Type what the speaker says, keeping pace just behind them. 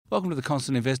Welcome to the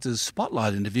Constant Investors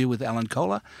Spotlight interview with Alan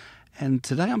Kohler. And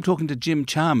today I'm talking to Jim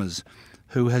Chalmers,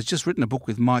 who has just written a book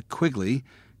with Mike Quigley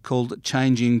called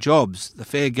Changing Jobs, The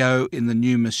Fair Go in the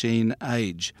New Machine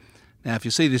Age. Now, if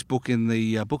you see this book in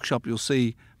the bookshop, you'll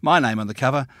see my name on the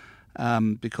cover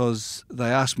because they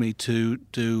asked me to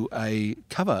do a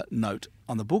cover note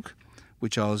on the book,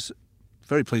 which I was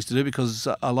very pleased to do because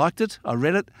I liked it, I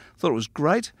read it, thought it was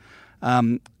great.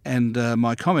 And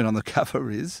my comment on the cover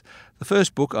is, the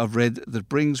first book I've read that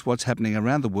brings what's happening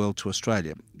around the world to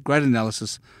Australia. Great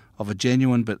analysis of a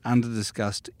genuine but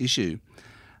under-discussed issue.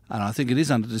 And I think it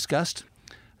is under-discussed.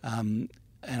 And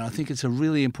I think it's a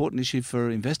really important issue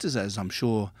for investors, as I'm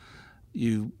sure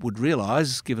you would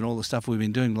realise, given all the stuff we've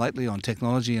been doing lately on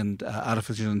technology and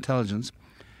artificial intelligence.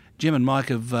 Jim and Mike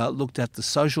have looked at the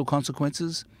social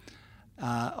consequences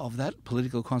of that,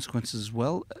 political consequences as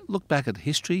well. Look back at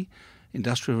history,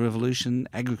 industrial revolution,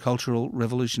 agricultural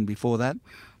revolution before that.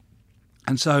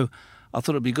 And so I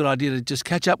thought it'd be a good idea to just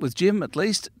catch up with Jim at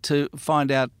least to find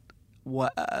out,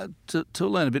 to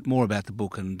learn a bit more about the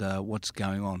book and what's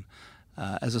going on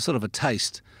as a sort of a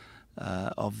taste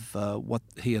of what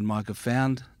he and Mike have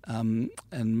found and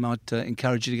might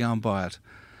encourage you to go and buy it.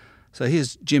 So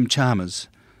here's Jim Chalmers,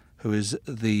 who is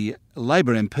the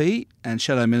Labor MP and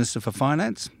Shadow Minister for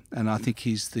Finance, and I think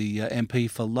he's the MP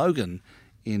for Logan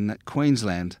in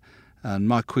Queensland. And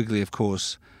Mike Quigley, of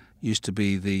course, used to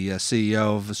be the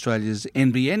CEO of Australia's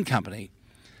NBN company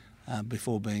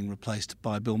before being replaced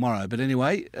by Bill Morrow. But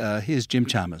anyway, here's Jim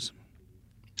Chalmers.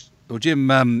 Well, Jim,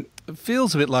 it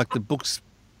feels a bit like the book's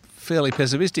fairly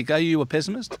pessimistic. Are you a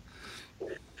pessimist?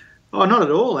 Oh, not at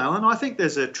all, Alan. I think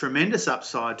there's a tremendous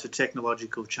upside to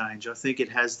technological change. I think it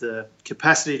has the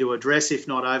capacity to address, if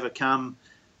not overcome,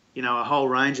 a whole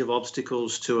range of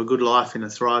obstacles to a good life in a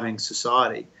thriving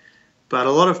society. But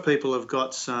a lot of people have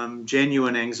got some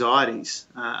genuine anxieties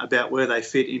about where they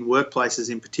fit in workplaces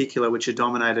in particular, which are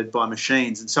dominated by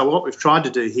machines. And so what we've tried to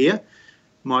do here,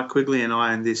 Mike Quigley and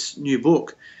I in this new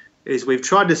book, is we've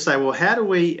tried to say, well, how do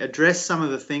we address some of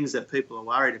the things that people are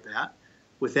worried about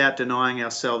without denying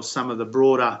ourselves some of the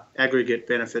broader aggregate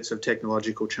benefits of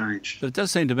technological change? But it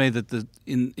does seem to me that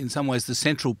in some ways the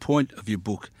central point of your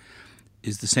book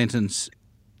is the sentence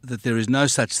that there is no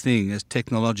such thing as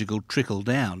technological trickle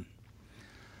down.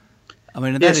 I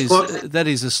mean, that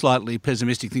is a slightly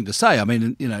pessimistic thing to say. I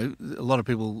mean, a lot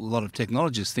of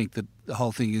technologists think that the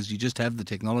whole thing is you just have the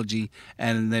technology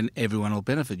and then everyone will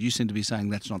benefit. You seem to be saying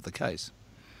that's not the case.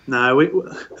 No,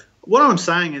 what I'm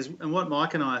saying is, and what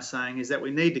Mike and I are saying, is that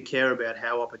we need to care about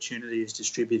how opportunity is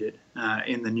distributed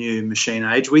in the new machine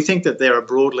age. We think that there are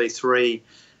broadly three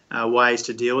ways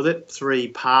to deal with it, three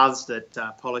paths that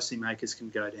policymakers can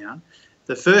go down.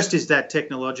 The first is that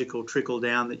technological trickle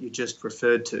down that you just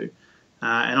referred to.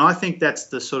 And I think that's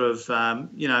the sort of,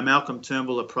 Malcolm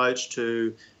Turnbull approach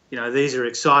to, these are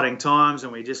exciting times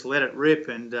and we just let it rip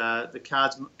and the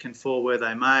cards can fall where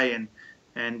they may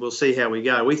and we'll see how we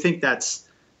go. We think that's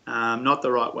not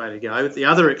the right way to go. At the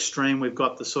other extreme, we've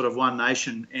got the sort of one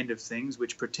nation end of things,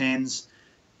 which pretends,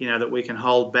 that we can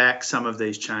hold back some of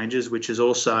these changes, which is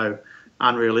also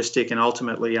unrealistic and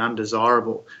ultimately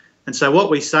undesirable. And so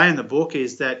what we say in the book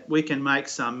is that we can make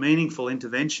some meaningful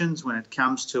interventions when it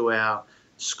comes to our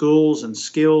schools and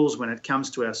skills, when it comes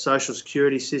to our social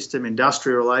security system,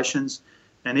 industrial relations,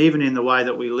 and even in the way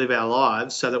that we live our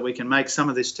lives, so that we can make some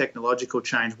of this technological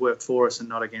change work for us and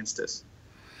not against us.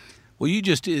 Well, you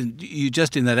just in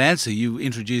that answer, you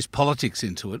introduced politics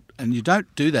into it, and you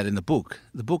don't do that in the book.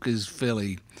 The book is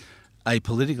fairly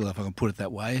apolitical, if I can put it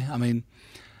that way. I mean,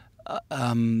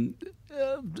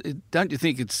 don't you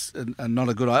think it's not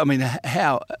a good idea? I mean,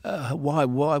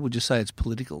 why would you say it's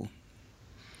political?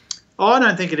 Oh, I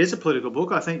don't think it is a political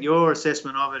book. I think your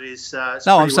assessment of it is.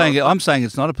 No, I'm saying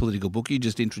it's not a political book. You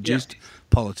just introduced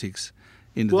politics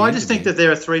into. Well, I just think that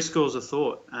there are three schools of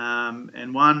thought,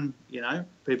 and one,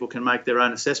 people can make their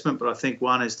own assessment, but I think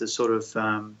one is the sort of,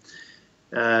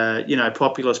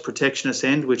 populist protectionist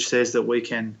end, which says that we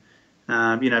can,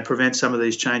 prevent some of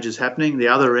these changes happening. The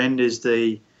other end is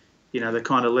the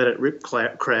kind of let it rip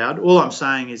crowd. All I'm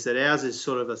saying is that ours is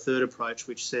sort of a third approach,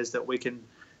 which says that we can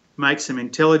make some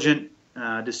intelligent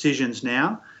decisions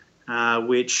now,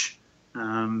 which,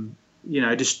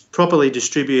 just properly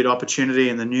distribute opportunity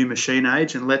in the new machine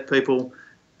age and let people,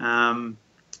 and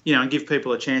give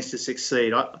people a chance to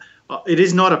succeed. It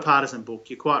is not a partisan book,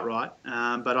 you're quite right,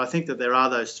 but I think that there are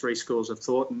those three schools of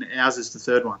thought, and ours is the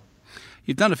third one.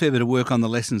 You've done a fair bit of work on the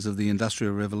lessons of the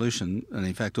Industrial Revolution, and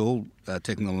in fact all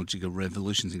technological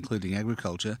revolutions, including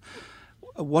agriculture.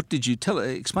 What did you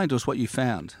explain to us what you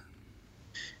found?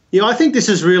 Yeah, I think this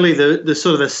is really the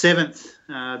sort of the seventh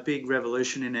big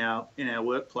revolution in our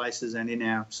workplaces and in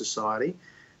our society.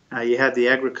 You had the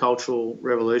agricultural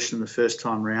revolution the first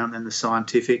time round, then the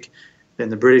scientific, then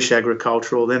the British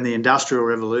agricultural, then the industrial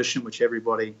revolution, which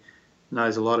everybody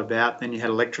knows a lot about. Then you had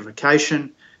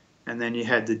electrification, and then you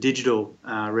had the digital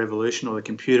revolution, or the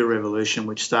computer revolution,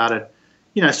 which started,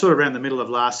 sort of around the middle of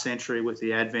last century with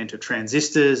the advent of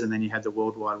transistors, and then you had the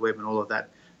World Wide Web and all of that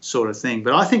sort of thing.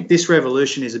 But I think this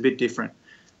revolution is a bit different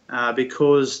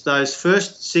because those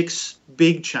first six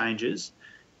big changes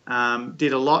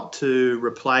did a lot to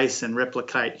replace and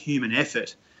replicate human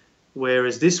effort,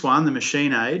 whereas this one, the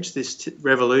machine age, this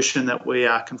revolution that we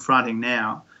are confronting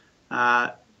now,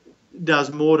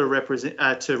 does more to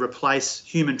replace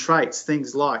human traits,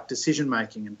 things like decision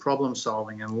making and problem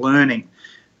solving and learning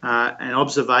and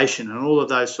observation and all of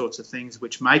those sorts of things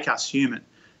which make us human.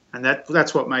 And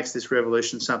that's what makes this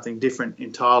revolution something different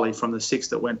entirely from the six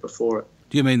that went before it.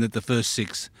 Do you mean that the first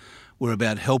six were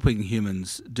about helping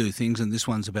humans do things and this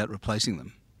one's about replacing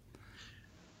them?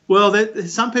 Well,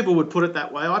 some people would put it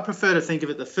that way. I prefer to think of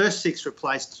it, the first six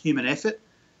replaced human effort.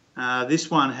 This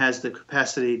one has the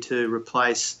capacity to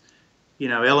replace,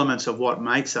 elements of what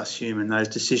makes us human, those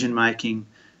decision-making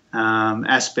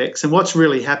aspects. And what's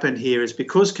really happened here is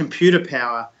because computer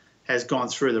power has gone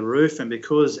through the roof and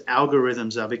because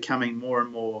algorithms are becoming more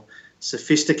and more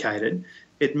sophisticated,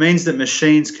 it means that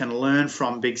machines can learn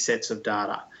from big sets of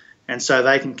data. And so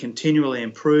they can continually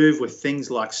improve with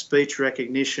things like speech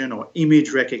recognition or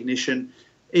image recognition,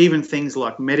 even things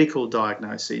like medical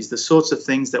diagnoses, the sorts of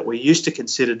things that we used to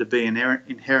consider to be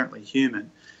inherently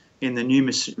human in the new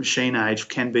machine age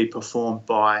can be performed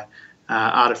by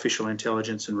artificial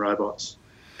intelligence and robots.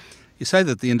 You say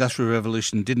that the Industrial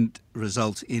Revolution didn't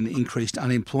result in increased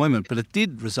unemployment, but it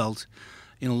did result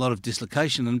in a lot of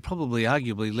dislocation and probably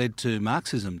arguably led to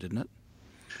Marxism, didn't it?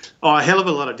 Oh, a hell of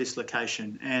a lot of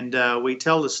dislocation. And we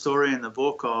tell the story in the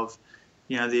book of,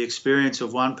 the experience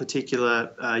of one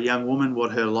particular young woman,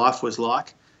 what her life was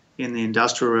like in the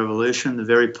Industrial Revolution, the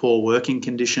very poor working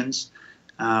conditions,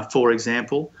 for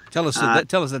example. Tell us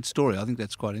that story. I think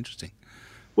that's quite interesting.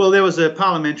 Well, there was a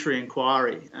parliamentary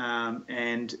inquiry,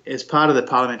 and as part of the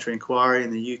parliamentary inquiry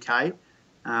in the UK,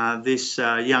 this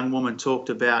young woman talked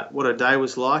about what a day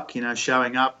was like,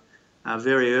 showing up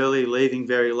very early, leaving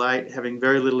very late, having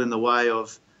very little in the way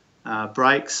of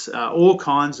breaks, all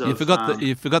kinds of...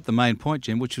 You forgot the main point,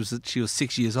 Jim, which was that she was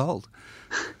 6 years old.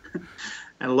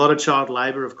 And a lot of child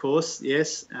labour, of course,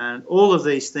 yes, and all of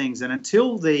these things. And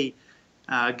until the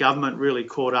government really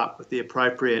caught up with the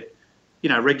appropriate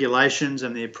regulations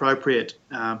and the appropriate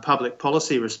public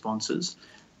policy responses,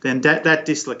 then that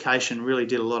dislocation really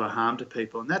did a lot of harm to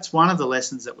people. And that's one of the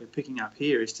lessons that we're picking up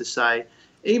here, is to say,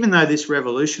 even though this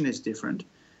revolution is different,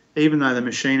 even though the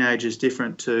machine age is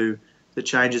different to the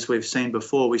changes we've seen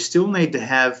before, we still need to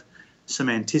have some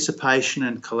anticipation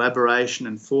and collaboration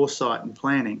and foresight and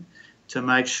planning to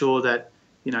make sure that,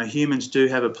 humans do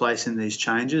have a place in these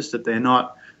changes, that they're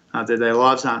not that their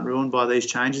lives aren't ruined by these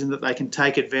changes, and that they can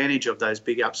take advantage of those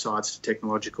big upsides to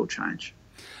technological change.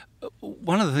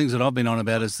 One of the things that I've been on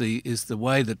about is the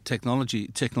way that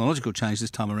technological change this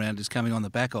time around is coming on the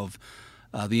back of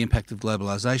the impact of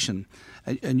globalisation.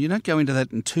 And you don't go into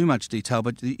that in too much detail,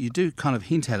 but you do kind of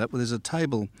hint at it. Well, there's a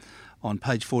table on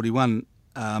page 41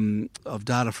 of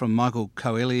data from Michael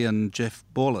Coeli and Jeff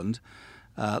Borland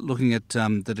looking at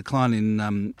the decline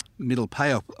in middle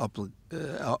pay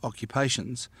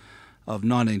occupations of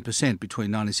 19%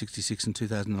 between 1966 and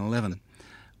 2011,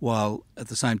 while at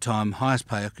the same time highest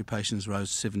pay occupations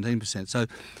rose 17%. So,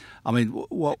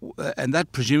 and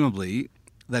that presumably,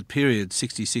 that period,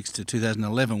 66 to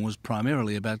 2011, was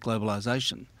primarily about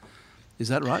globalisation. Is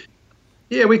that right?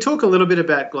 Yeah, we talk a little bit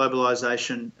about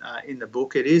globalisation in the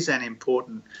book. It is an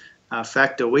important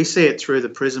factor. We see it through the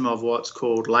prism of what's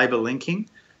called labour linking,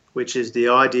 which is the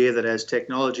idea that as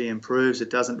technology improves, it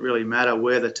doesn't really matter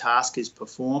where the task is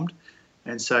performed,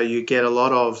 and so you get a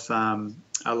lot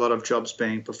of jobs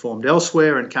being performed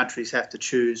elsewhere, and countries have to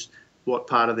choose what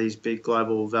part of these big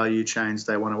global value chains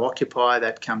they want to occupy.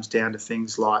 That comes down to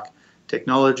things like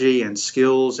technology and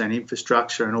skills and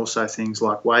infrastructure, and also things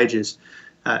like wages,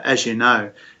 as you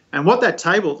know. And what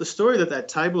the story that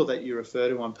table that you refer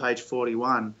to on page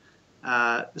 41,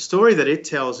 the story that it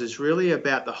tells is really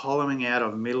about the hollowing out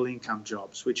of middle-income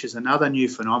jobs, which is another new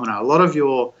phenomenon. A lot of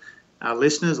your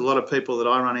listeners, a lot of people that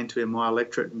I run into in my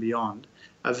electorate and beyond,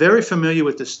 are very familiar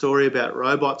with the story about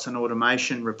robots and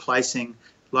automation replacing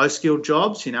low-skilled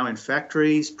jobs, in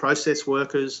factories, process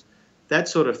workers, that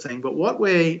sort of thing. But what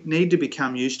we need to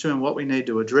become used to and what we need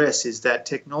to address is that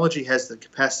technology has the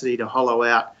capacity to hollow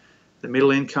out the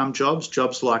middle income jobs.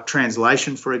 Jobs like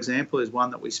translation, for example, is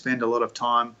one that we spend a lot of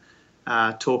time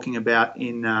talking about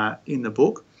in the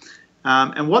book.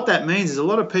 And what that means is a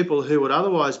lot of people who would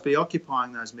otherwise be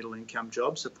occupying those middle income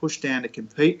jobs are pushed down to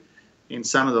compete in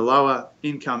some of the lower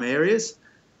income areas,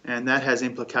 and that has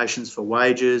implications for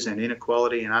wages and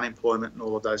inequality and unemployment and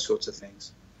all of those sorts of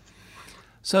things.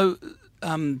 So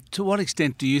to what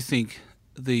extent do you think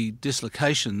the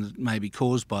dislocation that may be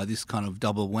caused by this kind of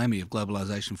double whammy of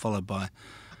globalisation followed by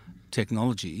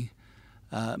technology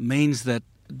means that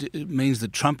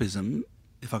Trumpism,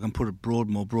 if I can put it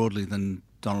more broadly than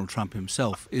Donald Trump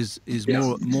himself, is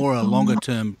more a longer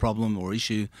term problem or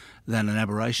issue than an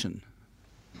aberration?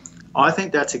 I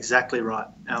think that's exactly right,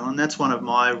 Alan. That's one of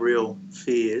my real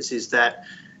fears, is that,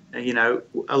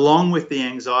 along with the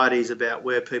anxieties about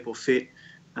where people fit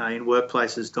in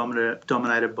workplaces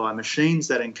dominated by machines,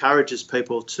 that encourages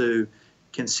people to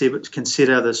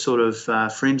consider the sort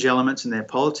of fringe elements in their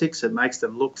politics. It makes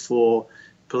them look for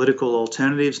political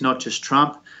alternatives, not just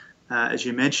Trump, as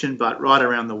you mentioned, but right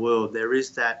around the world. There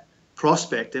is that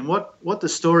prospect. And what the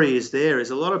story is there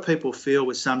is a lot of people feel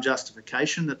with some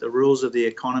justification that the rules of the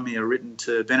economy are written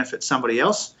to benefit somebody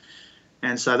else.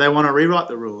 And so they want to rewrite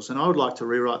the rules. And I would like to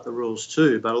rewrite the rules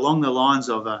too, but along the lines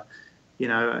of a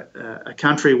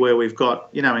country where we've got,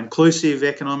 inclusive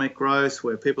economic growth,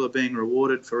 where people are being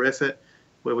rewarded for effort,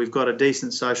 where we've got a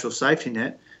decent social safety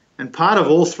net. And part of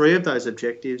all three of those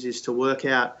objectives is to work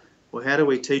out, well, how do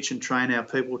we teach and train our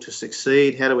people to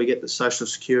succeed? How do we get the social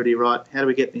security right? How do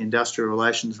we get the industrial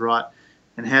relations right?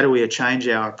 And how do we change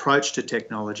our approach to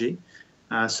technology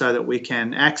so that we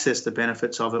can access the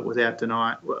benefits of it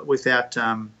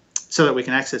so that we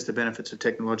can access the benefits of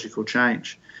technological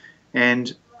change?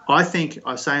 And I think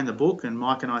I say in the book, and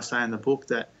Mike and I say in the book,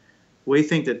 that we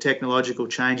think that technological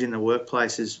change in the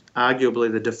workplace is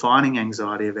arguably the defining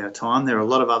anxiety of our time. There are a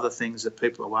lot of other things that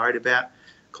people are worried about: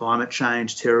 climate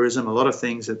change, terrorism, a lot of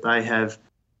things that they have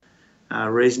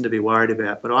reason to be worried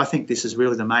about. But I think this is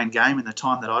really the main game in the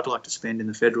time that I'd like to spend in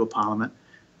the federal parliament.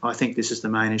 I think this is the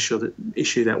main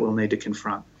issue that we'll need to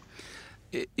confront.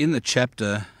 In the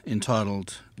chapter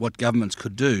entitled What Governments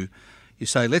Could Do, you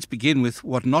say, let's begin with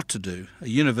what not to do: a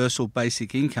universal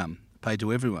basic income paid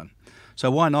to everyone. So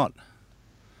why not?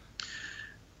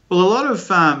 Well, a lot of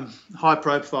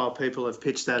high-profile people have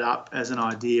pitched that up as an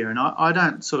idea, and I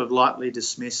don't sort of lightly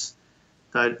dismiss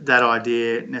that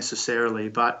idea necessarily,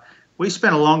 but we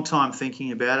spent a long time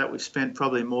thinking about it. We spent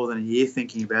probably more than a year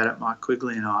thinking about it, Mike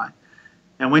Quigley and I.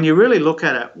 And when you really look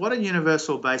at it, what a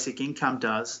universal basic income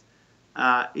does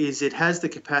is it has the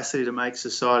capacity to make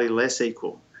society less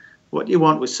equal. What you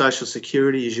want with social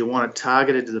security is you want it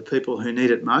targeted to the people who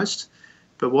need it most.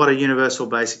 But what a universal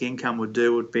basic income would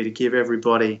do would be to give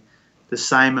everybody the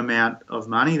same amount of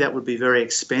money. That would be very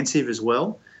expensive as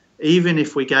well. Even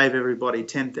if we gave everybody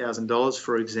 $10,000,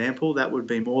 for example, that would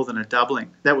be more than a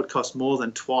doubling. That would cost more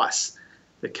than twice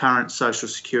the current social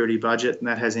security budget, and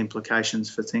that has implications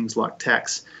for things like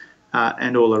tax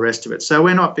and all the rest of it. So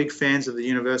we're not big fans of the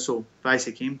universal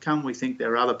basic income. We think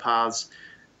there are other paths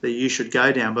that you should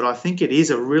go down. But I think it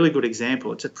is a really good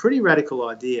example. It's a pretty radical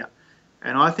idea.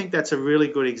 And I think that's a really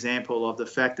good example of the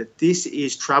fact that this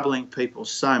is troubling people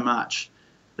so much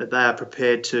that they are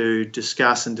prepared to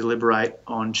discuss and deliberate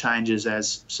on changes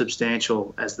as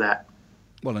substantial as that.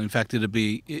 Well, in fact,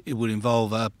 it would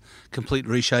involve a complete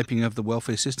reshaping of the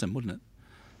welfare system, wouldn't it?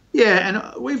 Yeah,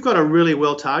 and we've got a really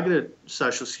well-targeted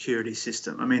social security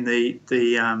system. I mean, the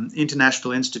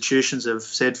international institutions have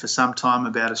said for some time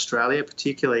about Australia,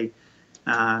 particularly,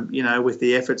 with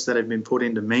the efforts that have been put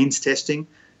into means testing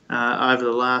over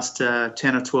the last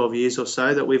 10 or 12 years or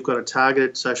so, that we've got a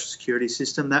targeted social security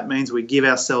system. That means we give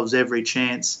ourselves every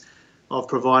chance of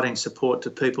providing support to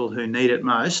people who need it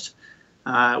most,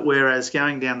 whereas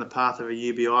going down the path of a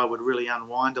UBI would really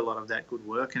unwind a lot of that good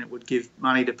work, and it would give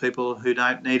money to people who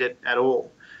don't need it at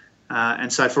all.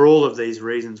 And so for all of these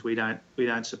reasons, we don't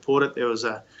support it. There was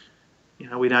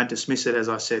we don't dismiss it, as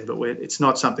I said, but it's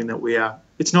not something that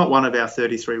it's not one of our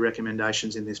 33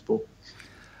 recommendations in this book.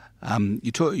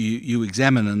 You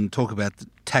examine and talk about the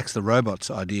tax the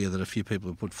robots idea that a few people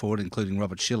have put forward, including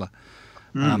Robert Schiller.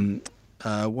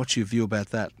 What's your view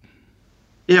about that?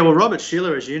 Yeah, well, Robert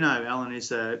Schiller, as you know, Alan,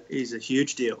 is a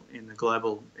huge deal in the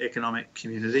global economic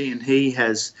community, and he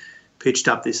has pitched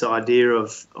up this idea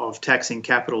of taxing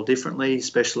capital differently,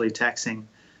 especially taxing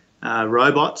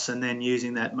robots, and then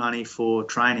using that money for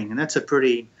training. And that's a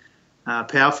pretty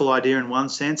powerful idea in one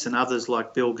sense, and others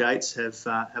like Bill Gates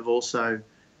have also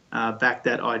backed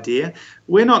that idea.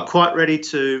 We're not quite ready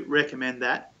to recommend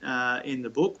that in the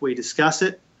book. We discuss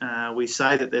it. we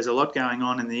say that there's a lot going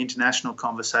on in the international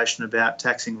conversation about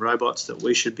taxing robots that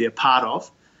we should be a part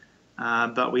of,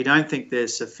 but we don't think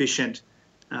there's sufficient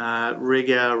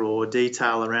rigour or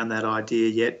detail around that idea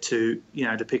yet to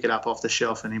pick it up off the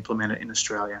shelf and implement it in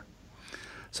Australia.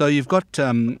 So you've got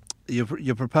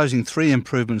you're proposing 3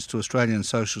 improvements to Australian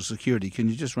social security. Can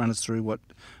you just run us through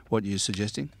what you're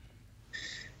suggesting?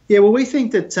 Yeah, well, we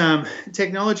think that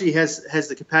technology has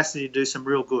the capacity to do some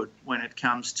real good when it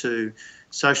comes to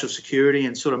social security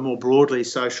and sort of more broadly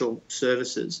social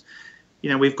services.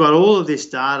 We've got all of this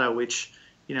data which,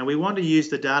 we want to use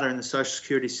the data in the social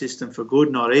security system for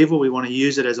good, not evil. We want to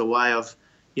use it as a way of,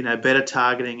 better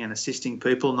targeting and assisting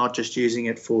people, not just using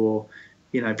it for,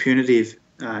 punitive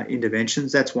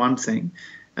interventions. That's one thing.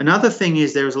 Another thing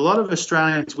is there's a lot of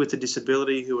Australians with a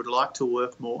disability who would like to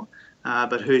work more,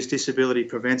 but whose disability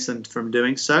prevents them from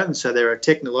doing so. And so there are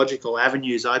technological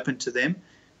avenues open to them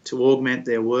to augment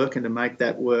their work and to make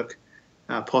that work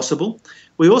possible.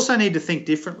 We also need to think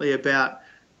differently about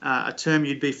a term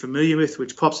you'd be familiar with,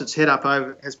 which has popped its head up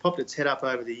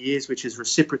over the years, which is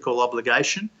reciprocal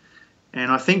obligation. And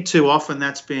I think too often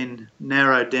that's been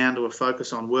narrowed down to a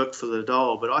focus on work for the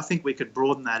dole, but I think we could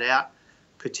broaden that out,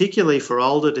 particularly for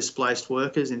older displaced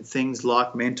workers in things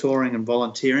like mentoring and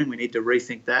volunteering. We need to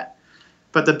rethink that.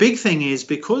 But the big thing is,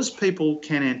 because people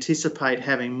can anticipate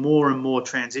having more and more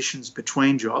transitions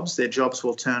between jobs, their jobs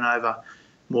will turn over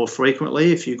more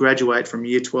frequently. If you graduate from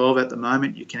year 12 at the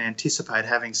moment, you can anticipate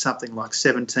having something like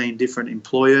 17 different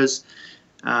employers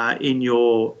in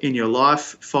your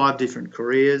life, 5 different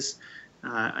careers,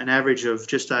 an average of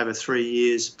just over 3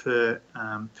 years per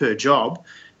job.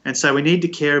 And so we need to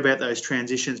care about those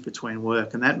transitions between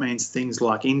work, and that means things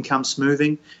like income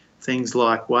smoothing, things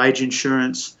like wage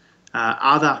insurance,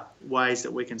 other ways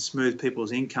that we can smooth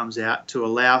people's incomes out to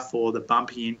allow for the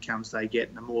bumpy incomes they get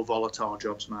in a more volatile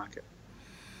jobs market.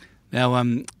 Now,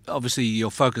 obviously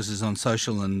your focus is on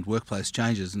social and workplace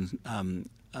changes and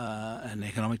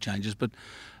economic changes, but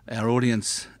our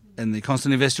audience and the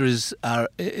constant investor is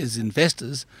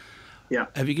investors. Yeah.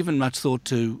 Have you given much thought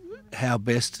to how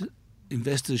best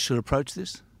investors should approach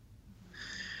this?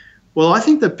 Well, I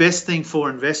think the best thing for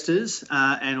investors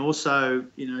and also,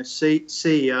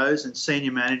 CEOs and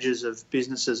senior managers of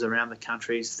businesses around the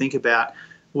country is think about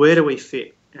where do we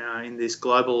fit in this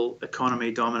global economy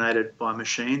dominated by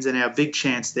machines. And our big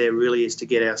chance there really is to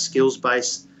get our skills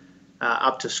base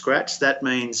up to scratch. That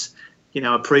means,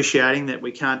 appreciating that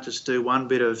we can't just do one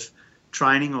bit of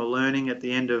training or learning at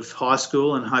the end of high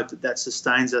school and hope that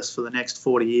sustains us for the next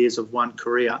 40 years of one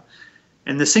career.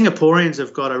 And the Singaporeans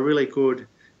have got a really good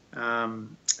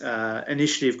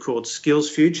initiative called Skills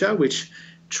Future, which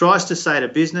tries to say to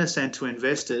business and to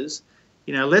investors,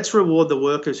 let's reward the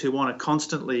workers who want to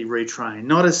constantly retrain,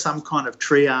 not as some kind of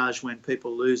triage when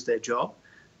people lose their job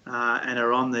and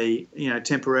are on the,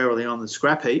 temporarily on the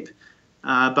scrap heap,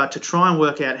 but to try and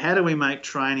work out how do we make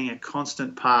training a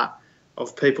constant part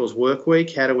of people's work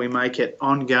week? How do we make it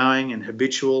ongoing and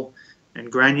habitual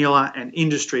and granular and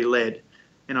industry-led?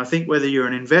 And I think whether you're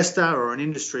an investor or an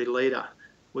industry leader,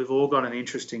 we've all got an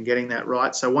interest in getting that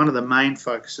right. So one of the main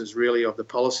focuses really of the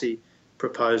policy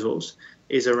proposals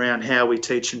is around how we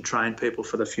teach and train people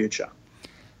for the future.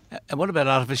 And what about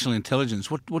artificial intelligence?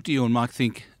 What do you and Mike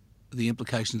think the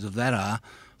implications of that are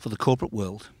for the corporate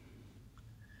world?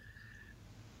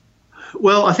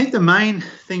 Well, I think the main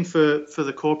thing for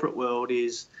the corporate world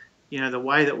is, the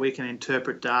way that we can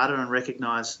interpret data and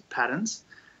recognise patterns,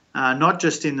 not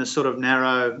just in the sort of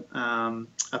narrow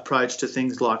approach to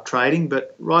things like trading,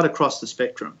 but right across the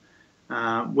spectrum.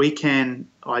 We can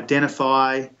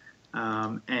identify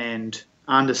and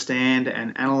understand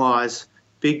and analyse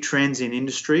big trends in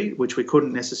industry, which we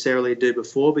couldn't necessarily do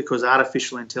before because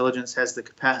artificial intelligence has the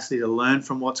capacity to learn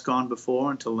from what's gone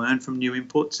before and to learn from new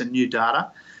inputs and new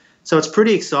data. So it's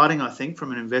pretty exciting, I think,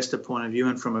 from an investor point of view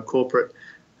and from a corporate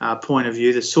point of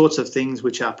view, the sorts of things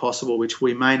which are possible, which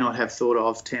we may not have thought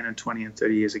of 10 and 20 and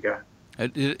 30 years ago.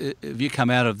 Have you come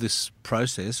out of this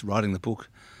process, writing the book,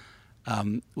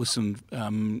 with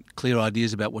some clear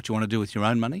ideas about what you want to do with your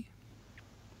own money?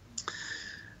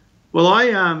 Well,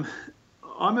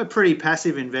 I'm a pretty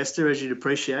passive investor, as you'd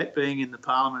appreciate. Being in the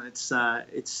Parliament,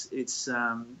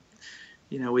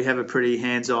 we have a pretty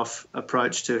hands-off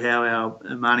approach to how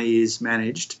our money is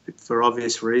managed for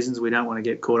obvious reasons. We don't want to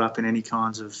get caught up in any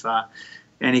kind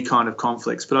of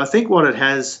conflicts. But I think what it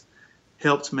has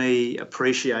helped me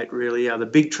appreciate really are the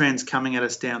big trends coming at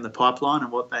us down the pipeline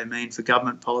and what they mean for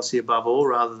government policy above all,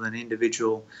 rather than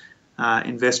individual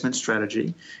investment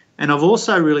strategy. And I've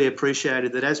also really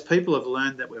appreciated that as people have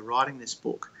learned that we're writing this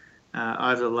book,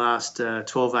 over the last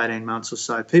 12, 18 months or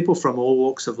so. People from all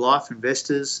walks of life,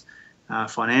 investors,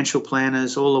 financial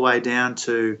planners, all the way down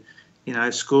to,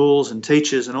 schools and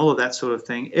teachers and all of that sort of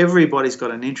thing. Everybody's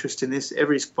got an interest in this.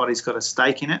 Everybody's got a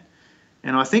stake in it.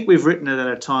 And I think we've written it at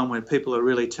a time when people are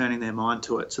really turning their mind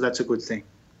to it. So that's a good thing.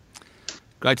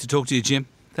 Great to talk to you, Jim.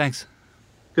 Thanks.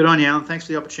 Good on you, Alan. Thanks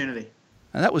for the opportunity.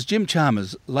 And that was Jim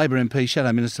Chalmers, Labor MP,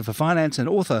 Shadow Minister for Finance and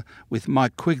author with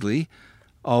Mike Quigley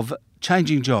of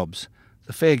Changing Jobs,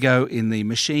 the fair go in the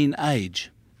machine age.